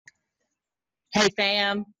Hey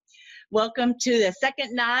fam, welcome to the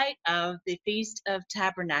second night of the Feast of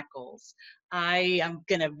Tabernacles. I am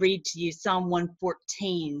going to read to you Psalm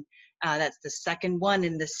 114. That's the second one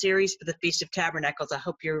in the series for the Feast of Tabernacles. I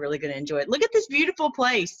hope you're really going to enjoy it. Look at this beautiful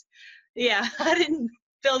place. Yeah, I didn't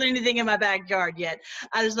build anything in my backyard yet.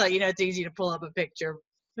 I just thought, it's easy to pull up a picture.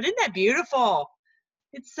 But isn't that beautiful?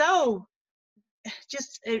 It's so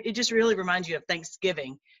it just really reminds you of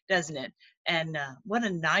Thanksgiving, doesn't it? And what a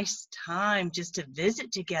nice time just to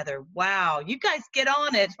visit together. Wow, you guys get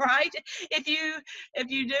on it, right? If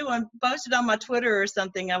you do and post it on my Twitter or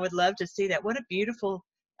something, I would love to see that. What a beautiful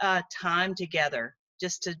time together,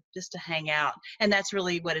 just to hang out. And that's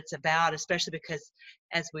really what it's about, especially because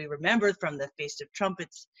as we remember from the Feast of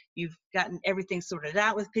Trumpets, you've gotten everything sorted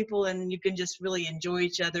out with people, and you can just really enjoy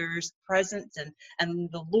each other's presence and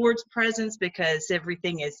the Lord's presence, because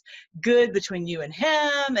everything is good between you and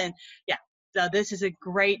him. And yeah, so this is a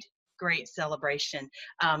great celebration.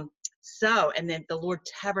 And then the Lord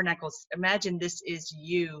tabernacles. Imagine this is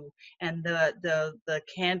you, and the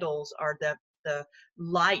candles are the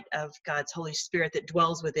light of God's Holy Spirit that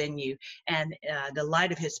dwells within you, and the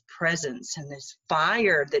light of His presence, and this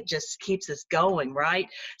fire that just keeps us going, right?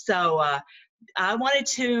 So I wanted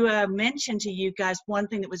to mention to you guys one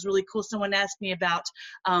thing that was really cool. Someone asked me about,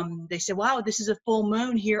 they said, wow, this is a full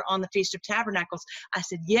moon here on the Feast of Tabernacles. I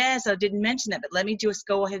said, yes, I didn't mention that, but let me just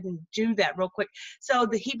go ahead and do that real quick. So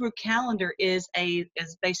the Hebrew calendar is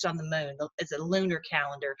based on the moon. It's a lunar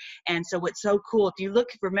calendar. And so what's so cool, if you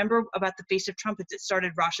remember about the Feast of Trumpets, it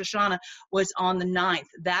started, Rosh Hashanah was on the 9th.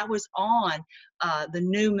 That was on the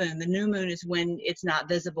new moon. The new moon is when it's not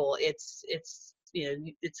visible. It's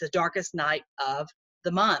the darkest night of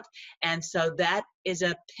the month. And so that is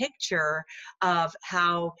a picture of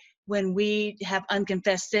how when we have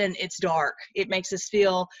unconfessed sin, it's dark. It makes us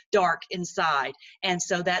feel dark inside. And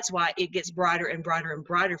so that's why it gets brighter and brighter and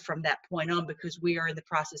brighter from that point on, because we are in the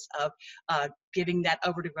process of giving that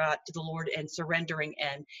over to God, to the Lord, and surrendering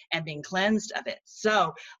and being cleansed of it.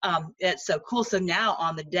 So it's so cool. So now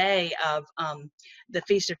on the day of the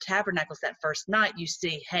Feast of Tabernacles, that first night, you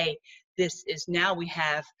see, hey, now we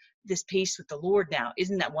have this peace with the Lord now.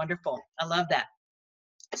 Isn't that wonderful? I love that.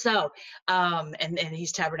 So, and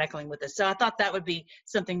He's tabernacling with us. So I thought that would be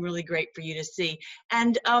something really great for you to see.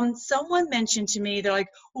 And someone mentioned to me, they're like,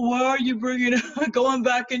 why are you going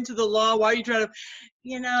back into the law? Why are you trying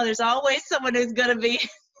to, there's always someone who's going to be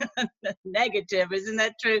negative. Isn't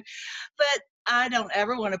that true? But I don't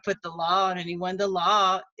ever want to put the law on anyone. The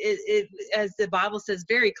law, as the Bible says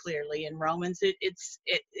very clearly in Romans,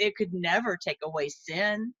 it could never take away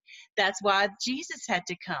sin. That's why Jesus had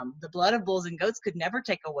to come. The blood of bulls and goats could never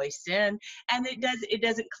take away sin, and it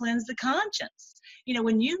doesn't cleanse the conscience.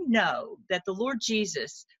 When you know that the Lord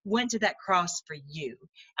Jesus went to that cross for you,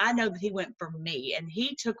 I know that He went for me, and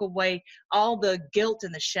He took away all the guilt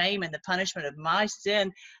and the shame and the punishment of my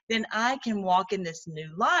sin, then I can walk in this new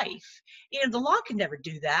life. The law can never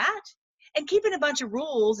do that. And keeping a bunch of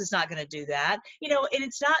rules is not going to do that. And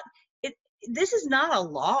it's not, this is not a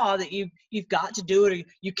law that you've got to do it, or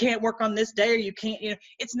you can't work on this day, or you can't,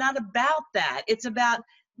 it's not about that. It's about,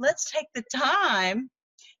 let's take the time.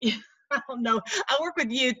 I don't know. I work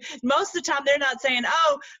with youth. Most of the time, they're not saying,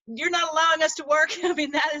 oh, you're not allowing us to work. I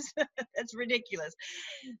mean, that's ridiculous.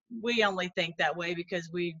 We only think that way because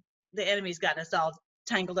the enemy's gotten us all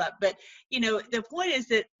tangled up. But, the point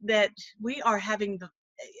is that we are having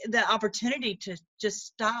the opportunity to just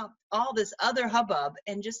stop all this other hubbub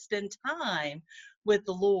and just spend time with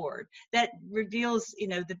the Lord. That reveals,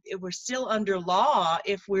 that we're still under law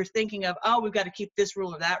if we're thinking of, oh, we've got to keep this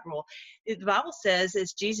rule or that rule. The Bible says,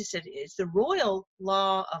 as Jesus said, it's the royal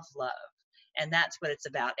law of love. And that's what it's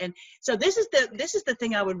about. And so this is the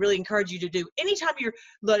thing I would really encourage you to do. Anytime you're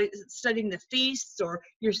studying the feasts, or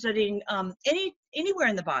you're studying anywhere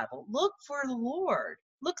in the Bible, look for the Lord.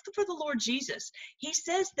 Look for the Lord Jesus. He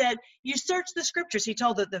says that you search the scriptures. He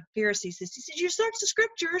told the Pharisees this. He said, you search the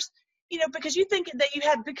scriptures, because you think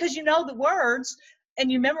that because you know the words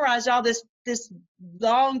and you memorize all this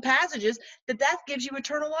long passages, that gives you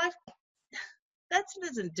eternal life. That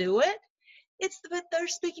doesn't do it. But they're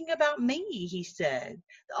speaking about me, he said.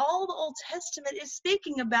 All the Old Testament is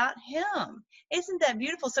speaking about Him. Isn't that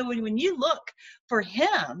beautiful? So when you look for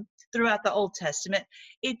Him throughout the Old Testament,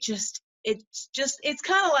 it's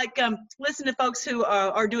kind of like listen to folks who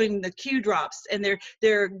are doing the Q drops, and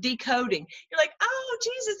they're decoding. You're like, oh,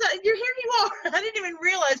 Jesus, here you are. I didn't even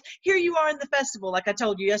realize here you are in the festival. Like I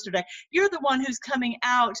told you yesterday, you're the one who's coming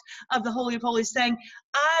out of the Holy of Holies saying,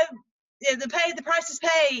 the price is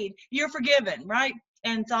paid, you're forgiven, right?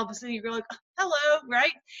 And so all of a sudden you're like, hello,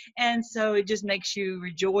 right? And so it just makes you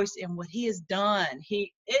rejoice in what he has done.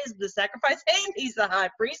 He is the sacrifice, and he's the high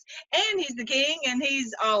priest, and he's the king, and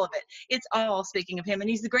he's all of it. It's all speaking of him, and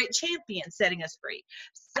he's the great champion setting us free.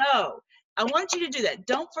 So I want you to do that.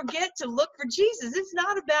 Don't forget to look for Jesus. It's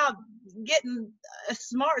not about getting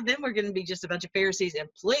smart. Then we're going to be just a bunch of Pharisees, and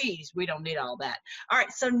please, we don't need all that. All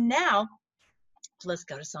right, so now let's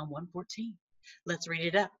go to Psalm 114. Let's read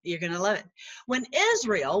it up. You're going to love it. When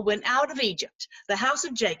Israel went out of Egypt, the house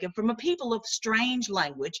of Jacob, from a people of strange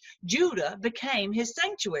language, Judah became his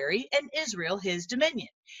sanctuary and Israel his dominion.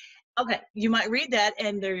 Okay, you might read that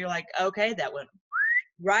and you're like, okay, that went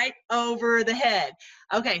right over the head.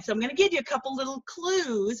 Okay, so I'm going to give you a couple little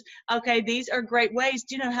clues. Okay, these are great ways.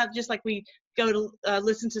 Do you know how, just like we go to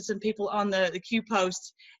listen to some people on the Q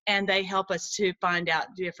posts, and they help us to find out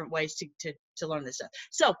different ways to learn this stuff.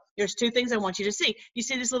 So there's two things I want you to see. You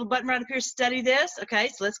see this little button right up here, study this. Okay,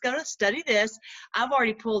 so let's go to study this. I've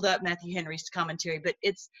already pulled up Matthew Henry's commentary, but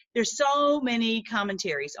there's so many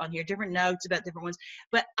commentaries on here, different notes about different ones.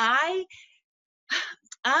 But I'm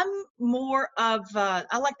more of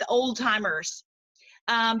I like the old timers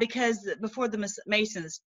because before the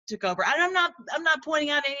Masons took over, I'm not pointing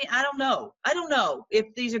out any. I don't know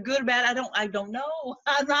if these are good or bad. I don't know.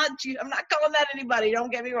 I'm not calling that anybody.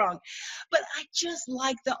 Don't get me wrong, but I just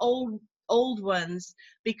like the old ones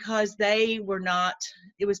because they were not.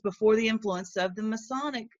 It was before the influence of the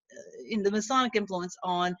Masonic influence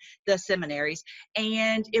on the seminaries,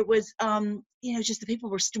 and it was just the people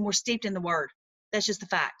were more steeped in the Word. That's just the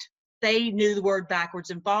fact. They knew the Word backwards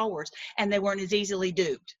and forwards, and they weren't as easily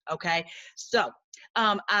duped. Okay, so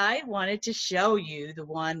I wanted to show you the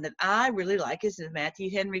one that I really like is the Matthew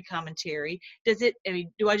Henry commentary.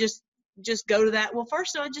 Do I just go to that? Well,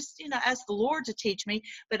 first I just ask the Lord to teach me,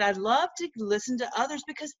 but I love to listen to others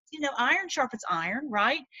because iron sharpens iron,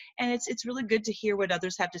 right? And it's really good to hear what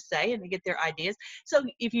others have to say and to get their ideas. So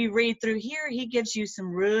if you read through here, he gives you some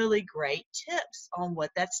really great tips on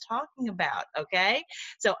what that's talking about. Okay,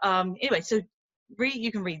 so anyway, so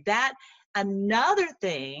you can read that. Another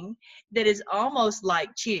thing that is almost like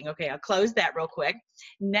cheating. Okay, I'll close that real quick.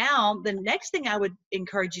 Now, the next thing I would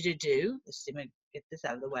encourage you to do, let's see, let me get this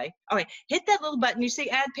out of the way. All right, hit that little button. You see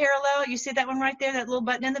add parallel? You see that one right there? That little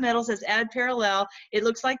button in the middle says add parallel. It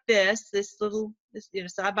looks like this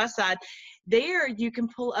side by side. There you can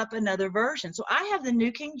pull up another version. So I have the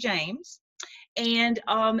New King James. And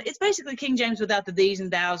it's basically King James without the these and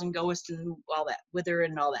thous and goest and all that, whither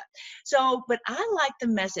and all that. So, but I like the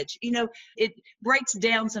message. It breaks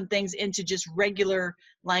down some things into just regular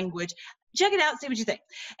language. Check it out, see what you think.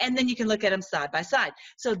 And then you can look at them side by side.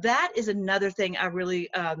 So that is another thing I really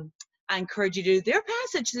I encourage you to do. There are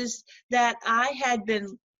passages that I had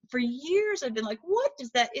been, for years, I've been like, what is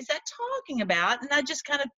that talking about? And I just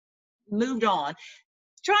kind of moved on.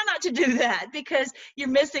 Try not to do that because you're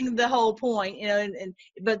missing the whole point,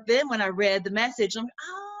 but then when I read the message, I'm like,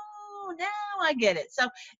 oh, now I get it. So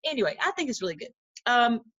anyway, I think it's really good.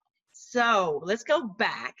 So let's go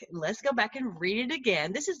back and read it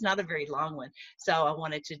again. This is not a very long one, so I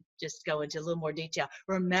wanted to just go into a little more detail.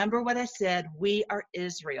 Remember what I said, we are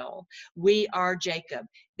Israel. We are Jacob.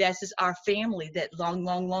 This is our family that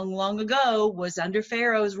long ago was under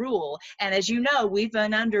Pharaoh's rule. And as you know, we've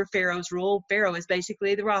been under Pharaoh's rule. Pharaoh is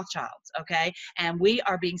basically the Rothschilds, okay? And we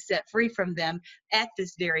are being set free from them at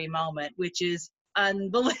this very moment, which is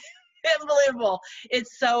unbelievable.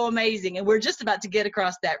 It's so amazing. And we're just about to get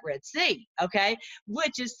across that Red Sea, okay,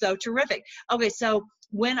 which is so terrific. Okay, so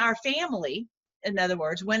when our family, in other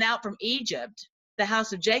words, went out from Egypt, the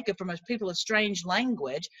house of Jacob, from a people of strange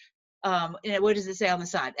language, and what does it say on the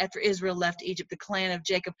side? After Israel left Egypt, the clan of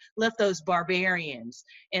Jacob left those barbarians.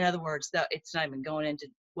 In other words, it's not even going into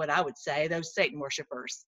what I would say, those Satan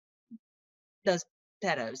worshipers, those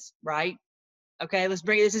pedos, right? Okay,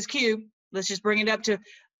 this is Q. Let's just bring it up to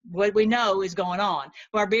what we know is going on.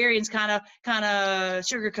 Barbarians kind of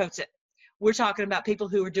sugarcoats it. We're talking about people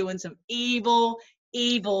who are doing some evil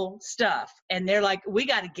stuff, and they're like, we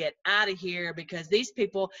got to get out of here because these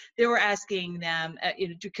people, they were asking them,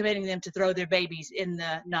 committing them to throw their babies in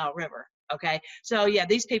the Nile River. Okay, so yeah,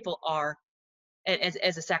 these people are as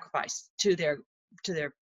a sacrifice to their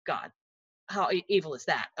God. How evil is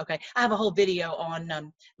that? Okay, I have a whole video on a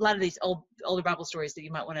lot of these older Bible stories that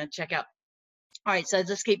you might want to check out. All right, so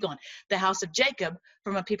let's keep going. The house of Jacob,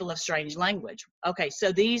 from a people of strange language. Okay,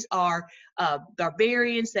 so these are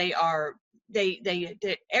barbarians. They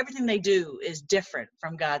everything they do is different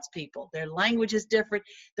from God's people. Their language is different.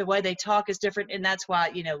 The way they talk is different, and that's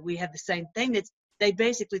why we have the same thing. They've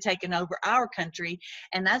basically taken over our country,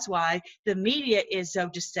 and that's why the media is so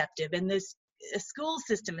deceptive. And this school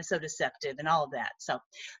system is so deceptive and all of that. So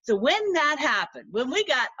when that happened, when we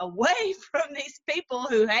got away from these people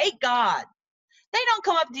who hate God, they don't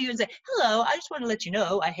come up to you and say, hello, I just want to let you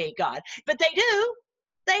know I hate God. But they do.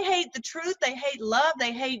 They hate the truth. They hate love.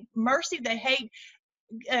 They hate mercy. They hate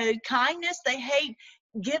kindness. They hate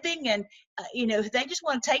giving. And, they just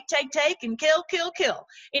want to take, and kill.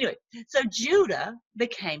 Anyway, so Judah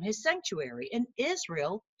became his sanctuary and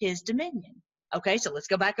Israel his dominion. Okay, so let's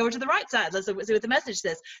go back over to the right side. Let's see what the message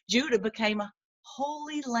says. Judah became a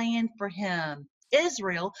holy land for him.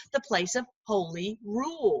 Israel, the place of holy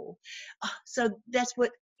rule. So that's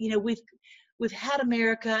what, we've had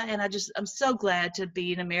America, and I'm so glad to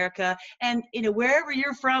be in America. And, wherever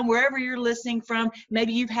you're from, wherever you're listening from,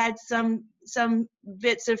 maybe you've had some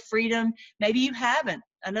bits of freedom. Maybe you haven't.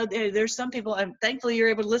 I know there's some people, and thankfully you're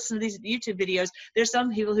able to listen to these YouTube videos. There's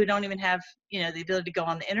some people who don't even have, the ability to go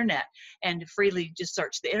on the internet and freely just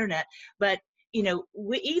search the internet. But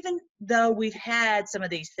even though we've had some of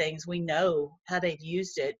these things, we know how they've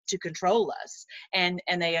used it to control us, and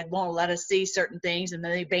they won't let us see certain things, and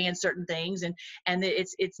then they ban certain things, and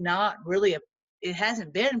it's not really it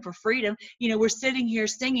hasn't been for freedom. We're sitting here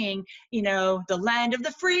singing, the land of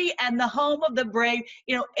the free and the home of the brave.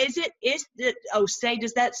 Say,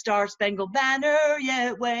 does that star-spangled banner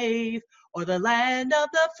yet wave, or the land of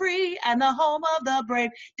the free and the home of the brave?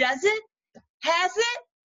 Does it? Has it?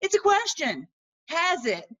 It's a question. Has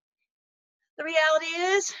it? The reality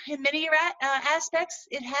is, in many aspects,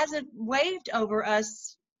 it hasn't waved over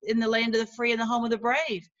us in the land of the free and the home of the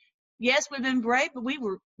brave. Yes, we've been brave, but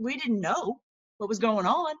we didn't know what was going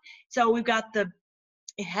on. So we've got it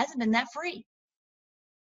hasn't been that free.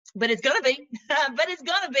 But it's going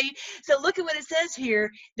to be. So look at what it says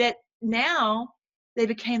here, that now they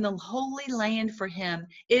became the holy land for him.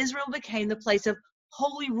 Israel became the place of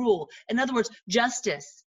holy rule. In other words,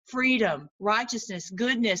 justice, freedom, righteousness,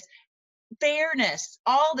 goodness, fairness,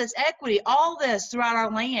 all this equity, all this throughout our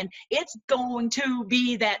land. It's going to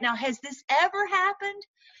be that. Now, has this ever happened?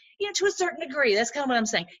 To a certain degree. That's kind of what I'm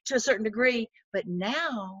saying. To a certain degree. But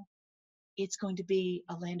now it's going to be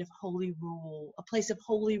a land of holy rule, a place of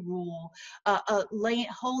holy rule,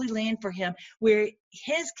 holy land for him, where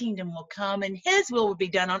his kingdom will come and his will be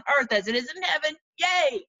done on earth as it is in heaven.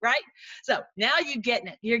 Yay, right? So now you're getting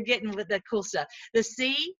it. You're getting with the cool stuff. The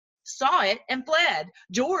sea saw it and fled.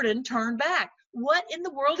 Jordan turned back. What in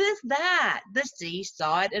the world is that? The sea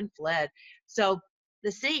saw it and fled. So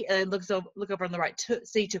the sea, look over on the right,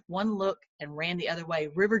 sea took one look and ran the other way.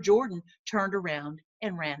 River Jordan turned around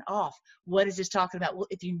and ran off. What is this talking about? Well,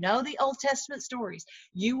 if you know the Old Testament stories,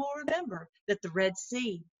 you will remember that the Red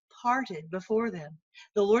Sea parted before them.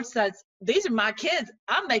 The Lord says, these are my kids.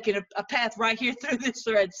 I'm making a path right here through this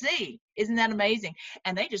Red Sea. Isn't that amazing?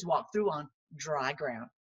 And they just walked through on dry ground.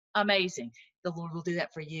 Amazing. The Lord will do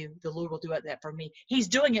that for you. The Lord will do that for me. He's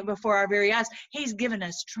doing it before our very eyes. He's given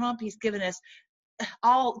us Trump. He's given us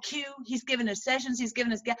all Q. He's given us Sessions. He's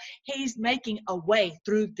given us, he's making a way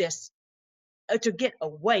through this to get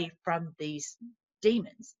away from these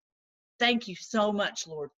demons. Thank you so much,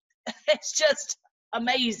 Lord. It's just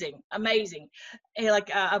amazing.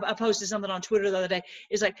 Like I posted something on Twitter the other day.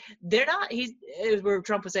 It's like, they're not, where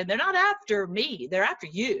Trump was saying, they're not after me. They're after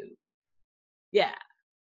you. Yeah.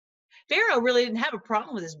 Pharaoh really didn't have a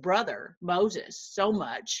problem with his brother, Moses, so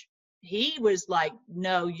much. He was like,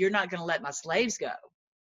 no, you're not going to let my slaves go.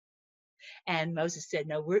 And Moses said,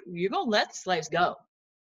 no, you're going to let the slaves go.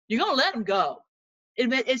 You're going to let them go.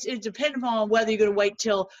 It's dependent on whether you're going to wait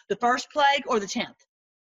till the first plague or the 10th.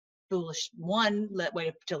 Foolish one,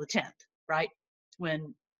 wait till the 10th, right?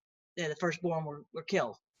 When the firstborn were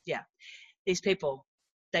killed. Yeah. These people,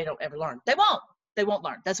 they don't ever learn. They won't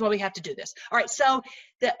learn. That's why we have to do this. All right. So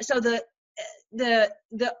the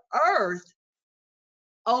earth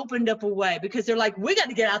opened up a way, because they're like, we got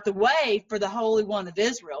to get out the way for the Holy One of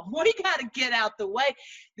Israel. We got to get out the way,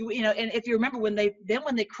 and if you remember, when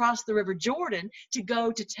they crossed the River Jordan to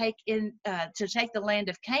go to take the land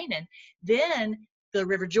of Canaan, then the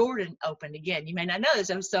River Jordan opened again. You may not know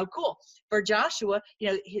this. It was so cool for Joshua.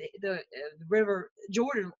 The River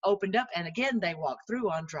Jordan opened up, and again they walked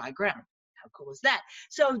through on dry ground. How cool is that?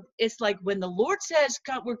 So it's like, when the Lord says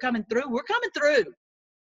we're coming through, we're coming through.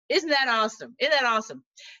 Isn't that awesome?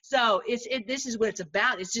 So this is what it's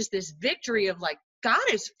about. It's just this victory of, like, God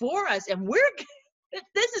is for us, and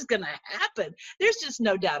this is going to happen. There's just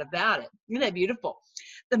no doubt about it. Isn't that beautiful?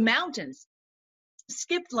 The mountains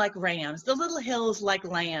skipped like rams, the little hills like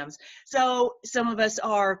lambs. So some of us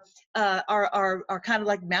are kind of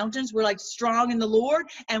like mountains. We're like strong in the Lord,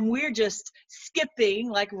 and we're just skipping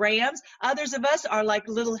like rams. Others of us are like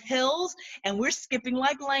little hills, and we're skipping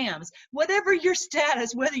like lambs. Whatever your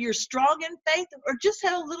status, whether you're strong in faith or just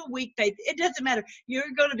have a little weak faith, it doesn't matter. You're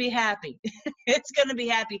going to be happy. It's going to be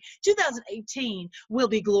happy. 2018 will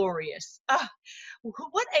be glorious.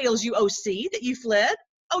 What ails you, OC, that you fled?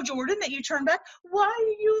 Oh, Jordan, that you turned back? Why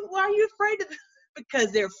are you afraid of them?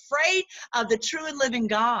 Because they're afraid of the true and living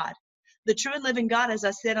God. The true and living God, as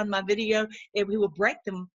I said on my video, he will break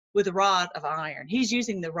them with a rod of iron. He's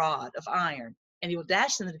using the rod of iron, and he will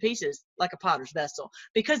dash them to pieces like a potter's vessel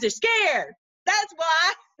because they're scared. That's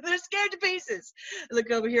why they're scared to pieces.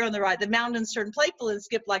 Look over here on the right. The mountains turn playful and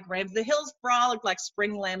skip like rams. The hills frolic like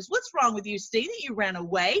spring lambs. What's wrong with you, sea, that you ran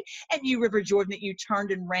away? And you, River Jordan, that you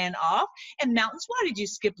turned and ran off? And mountains, why did you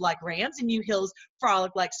skip like rams? And you hills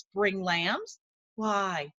frolic like spring lambs?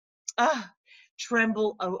 Why?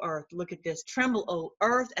 Tremble, O earth. Look at this. Tremble, O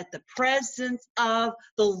earth, at the presence of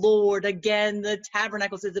the Lord. Again, the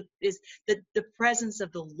tabernacles is the presence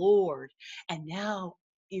of the Lord. And now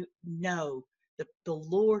you know the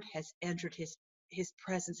Lord has entered, his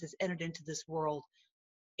presence has entered into this world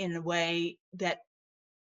in a way that,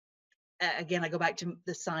 again, I go back to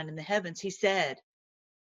the sign in the heavens. He said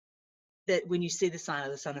that when you see the sign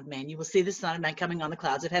of the Son of Man, you will see the Son of Man coming on the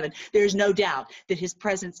clouds of heaven. There's no doubt that his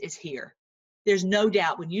presence is here. There's no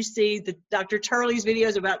doubt. When you see the Dr. Turley's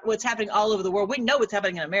videos about what's happening all over the world, we know what's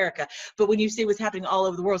happening in America, but when you see what's happening all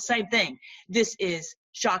over the world, same thing. This is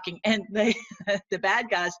shocking. And the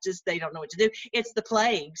bad guys they don't know what to do. It's the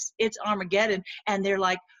plagues. It's Armageddon. And they're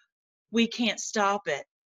like, we can't stop it.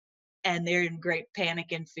 And they're in great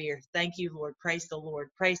panic and fear. Thank you, Lord. Praise the Lord.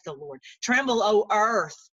 Praise the Lord. Tremble, O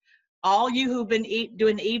earth. All you who've been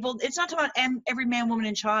doing evil. It's not talking about every man, woman,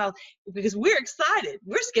 and child, because we're excited.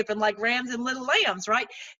 We're skipping like rams and little lambs, right?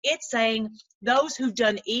 It's saying those who've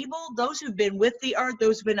done evil, those who've been with the earth,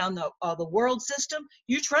 those who've been on the world system,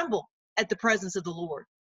 you tremble at the presence of the Lord.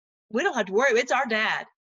 We don't have to worry. It's our dad.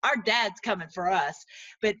 Our dad's coming for us.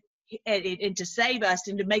 But and to save us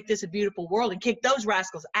and to make this a beautiful world and kick those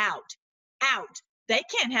rascals out. They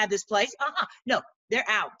can't have this place. No, they're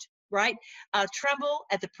out. Right? Tremble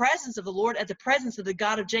at the presence of the Lord, at the presence of the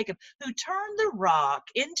God of Jacob, who turned the rock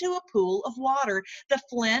into a pool of water, the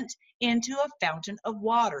flint into a fountain of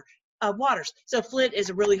waters. So flint is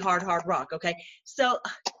a really hard rock. Okay. So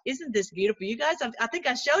isn't this beautiful? You guys, I think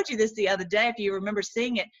I showed you this the other day. If you remember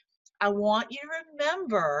seeing it, I want you to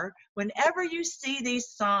remember whenever you see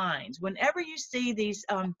these signs, whenever you see these,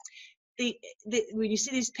 when you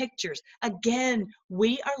see these pictures, again,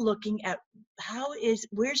 we are looking at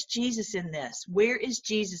where's Jesus in this? Where is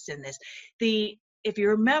Jesus in this? If you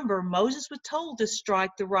remember, Moses was told to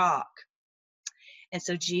strike the rock. And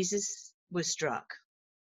so Jesus was struck.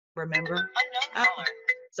 Remember?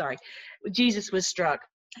 Sorry. Jesus was struck.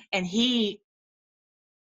 And the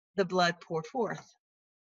blood poured forth.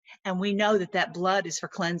 And we know that blood is for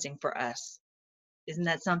cleansing for us. Isn't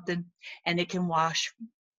that something? And it can wash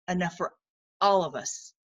enough for all of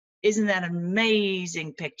us. Isn't that an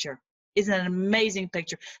amazing picture? Isn't that an amazing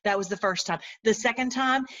picture? That was the first time. The second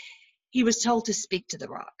time, he was told to speak to the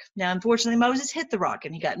rock. Now, unfortunately, Moses hit the rock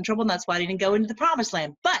and he got in trouble, and that's why he didn't go into the promised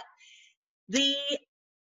land. But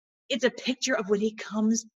it's a picture of when he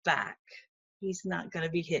comes back. He's not going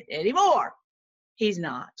to be hit anymore. He's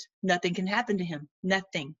not. Nothing can happen to him.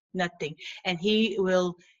 Nothing. And he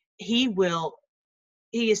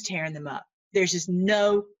is tearing them up. There's just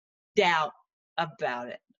no doubt about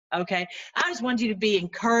it. Okay, I just want you to be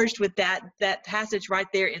encouraged with that passage right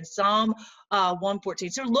there in Psalm 114.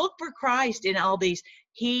 So look for Christ in all these.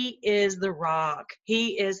 He is the rock.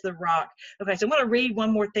 He is the rock. Okay, so I'm going to read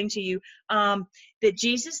one more thing to you. That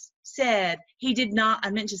Jesus said he did not, I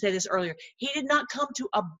meant to say this earlier, he did not come to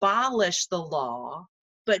abolish the law,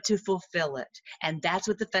 but to fulfill it. And that's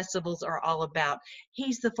what the festivals are all about.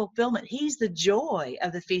 He's the fulfillment. He's the joy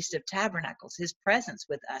of the Feast of Tabernacles, his presence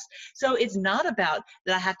with us. So it's not about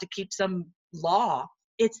that I have to keep some law.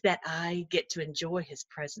 It's that I get to enjoy his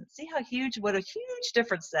presence. See what a huge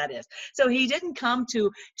difference that is. So he didn't come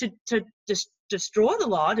to destroy the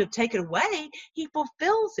law, to take it away. He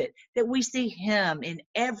fulfills it, that we see him in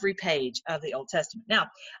every page of the Old Testament.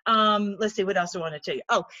 Now, let's see, what else do I want to tell you?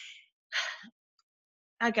 Oh,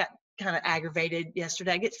 I got kind of aggravated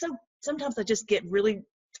yesterday. Sometimes I just get really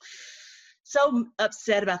so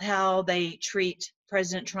upset about how they treat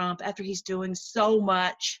President Trump after he's doing so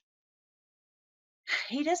much.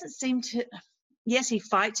 He doesn't seem to, yes, he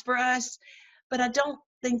fights for us, but I don't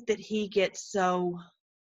think that he gets so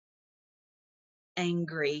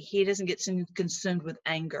angry. He doesn't get consumed with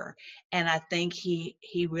anger. And I think he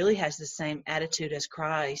really has the same attitude as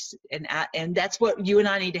Christ. And that's what you and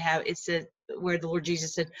I need to have. It said where the Lord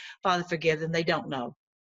Jesus said, Father, forgive them. They don't know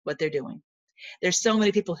what they're doing. There's so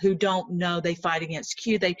many people who don't know. They fight against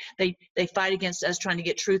Q. They fight against us trying to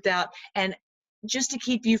get truth out. And just to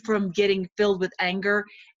keep you from getting filled with anger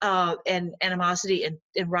and animosity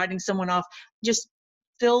and writing someone off, just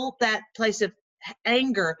fill that place of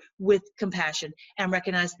anger with compassion and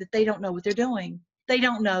recognize that they don't know what they're doing. They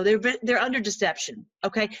don't know. They're under deception.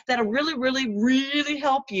 Okay, that'll really, really, really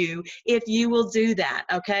help you if you will do that.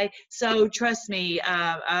 Okay, so trust me,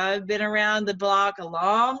 I've been around the block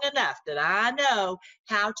long enough that I know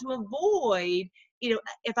how to avoid. You know,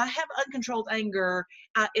 if I have uncontrolled anger,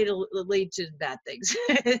 it'll lead to bad things.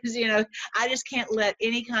 You know, I just can't let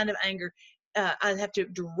any kind of anger. I have to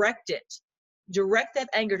direct that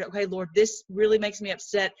anger to, okay, Lord, this really makes me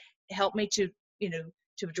upset. Help me to,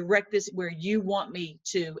 to direct this where you want me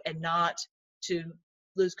to, and not to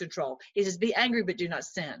lose control. He says, be angry, but do not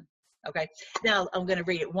sin. Okay, now I'm going to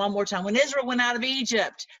read it one more time. When Israel went out of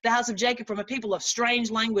Egypt, the house of Jacob, from a people of strange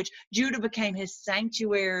language, Judah became his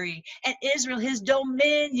sanctuary, and Israel his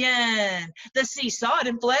dominion. The sea saw it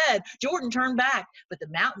and fled. Jordan turned back, but the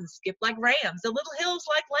mountains skipped like rams, the little hills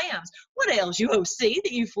like lambs. What ails you, O sea,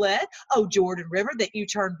 that you fled? O Jordan River, that you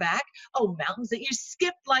turned back? O mountains, that you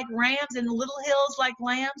skipped like rams, and the little hills like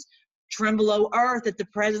lambs? Tremble, O earth, at the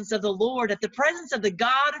presence of the Lord, at the presence of the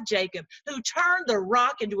God of Jacob, who turned the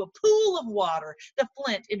rock into a pool of water, the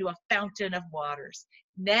flint into a fountain of waters.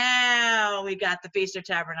 Now we got the Feast of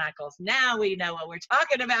Tabernacles. Now we know what we're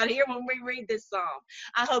talking about here when we read this psalm.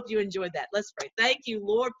 I hope you enjoyed that. Let's pray. Thank you,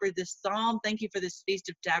 Lord, for this psalm. Thank you for this Feast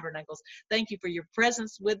of Tabernacles. Thank you for your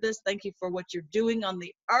presence with us. Thank you for what you're doing on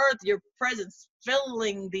the earth, your presence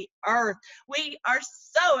filling the earth. We are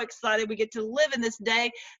so excited we get to live in this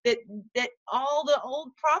day that all the old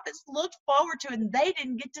prophets looked forward to, and they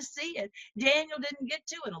didn't get to see it. Daniel didn't get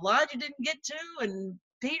to, and Elijah didn't get to, and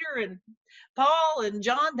Peter and Paul and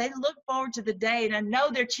John, they look forward to the day, and I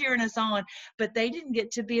know they're cheering us on, but they didn't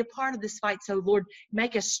get to be a part of this fight. So Lord,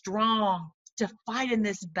 make us strong to fight in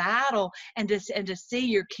this battle and to see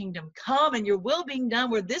your kingdom come and your will being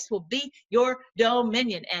done, where this will be your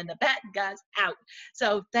dominion and the bad guys out.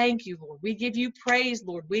 So thank you, Lord. We give you praise,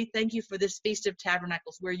 Lord. We thank you for this Feast of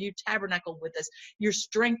Tabernacles, where you tabernacle with us, your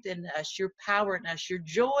strength in us, your power in us, your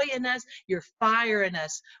joy in us, your fire in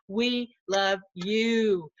us. We love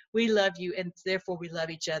you. We love you, and therefore we love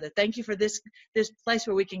each other. Thank you for this place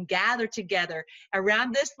where we can gather together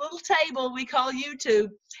around this little table we call YouTube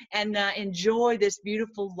and enjoy this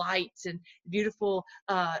beautiful lights and beautiful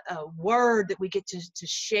word that we get to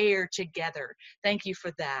share together. Thank you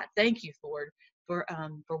for that. Thank you, Lord, for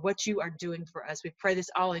what you are doing for us. We pray this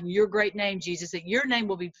all in your great name, Jesus, that your name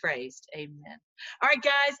will be praised. Amen. All right,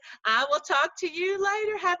 guys, I will talk to you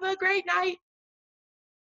later. Have a great night.